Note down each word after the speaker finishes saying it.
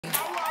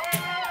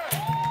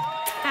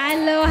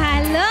Halo,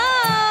 halo.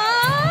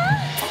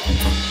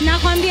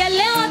 Nakwambia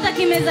leo hata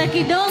kimeza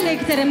kidonge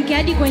kiteremkia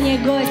hadi kwenye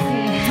goti.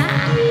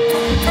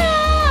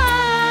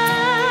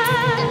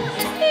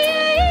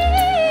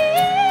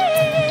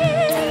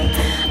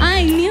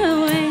 Ai ni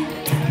wewe,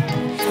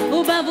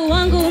 ubavu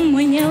wangu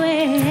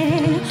mwenyewe,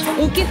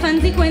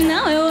 ukifanzikwe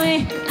na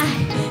wewe,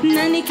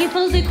 na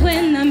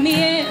nikifuzikwe na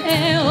mie.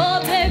 Oh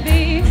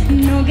baby,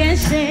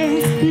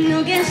 nogeshe,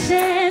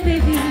 nogeshe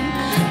baby,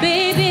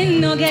 baby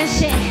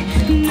nogeshe,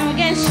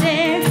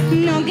 nogeshe,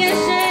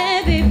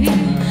 nogeshe baby,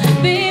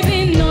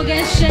 baby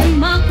nogeshe.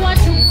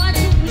 Makwatu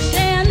watu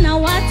kushare na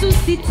watu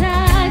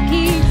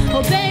sitaki.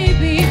 Oh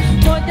baby,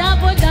 boda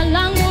boda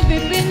langu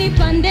vipi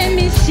nipande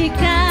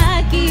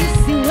mishikaki,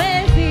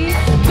 siwezi.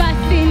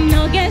 Basi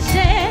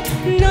nogeshe,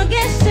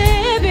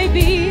 nogeshe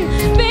baby,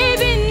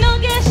 baby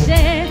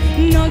nogeshe,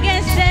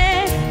 nogeshe,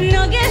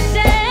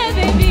 nogeshe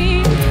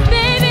baby,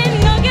 baby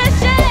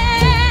nogeshe.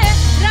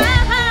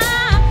 Raha,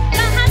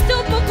 raha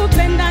tupu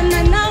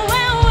kupendana na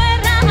wewe,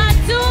 raha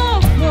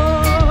tupu,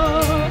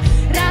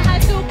 raha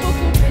tupu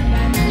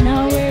kupendana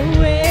na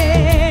wewe.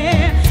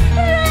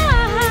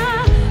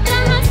 Raha,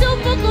 raha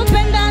tupu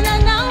kupendana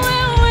na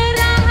wewe,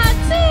 raha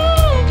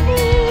tupu.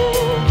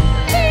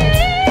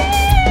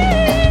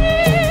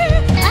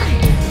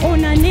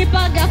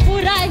 Unanipaga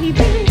furaha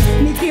hivi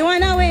nikiwa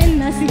nawe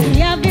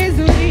nasikia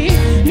vizuri.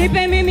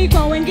 Nipe mimi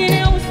kwa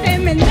wengine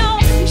useme no,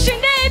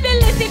 mshinde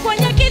ibilisi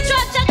kwenye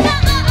kichwa chako.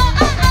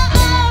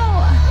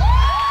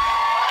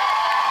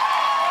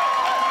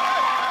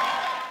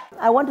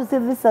 I want to say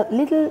this is a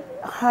little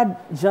hard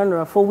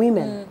genre for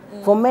women.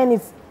 For men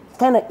it's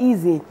kind of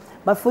easy.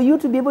 But for you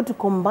to be able to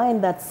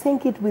combine that,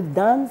 sync it with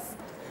dance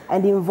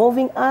and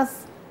involving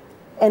us,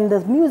 and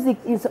the music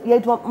is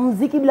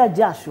muziki bila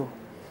jasho.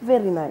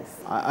 Very nice.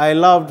 I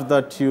loved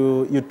that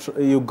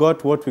you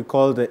got what we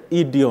call the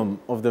idiom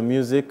of the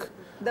music.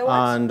 The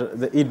what? And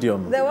the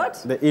idiom. The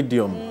what? The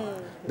idiom.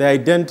 The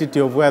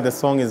identity of where the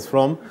song is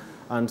from.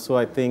 And so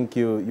I think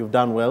you've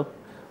done well.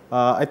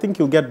 I think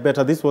you'll get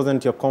better. This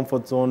wasn't your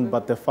comfort zone,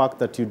 but the fact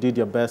that you did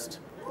your best,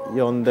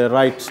 you're on the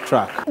right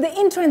track. The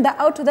intro and the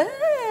outro,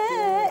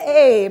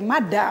 hey,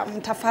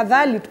 madam,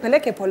 tafadhali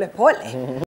tupeleke pole pole.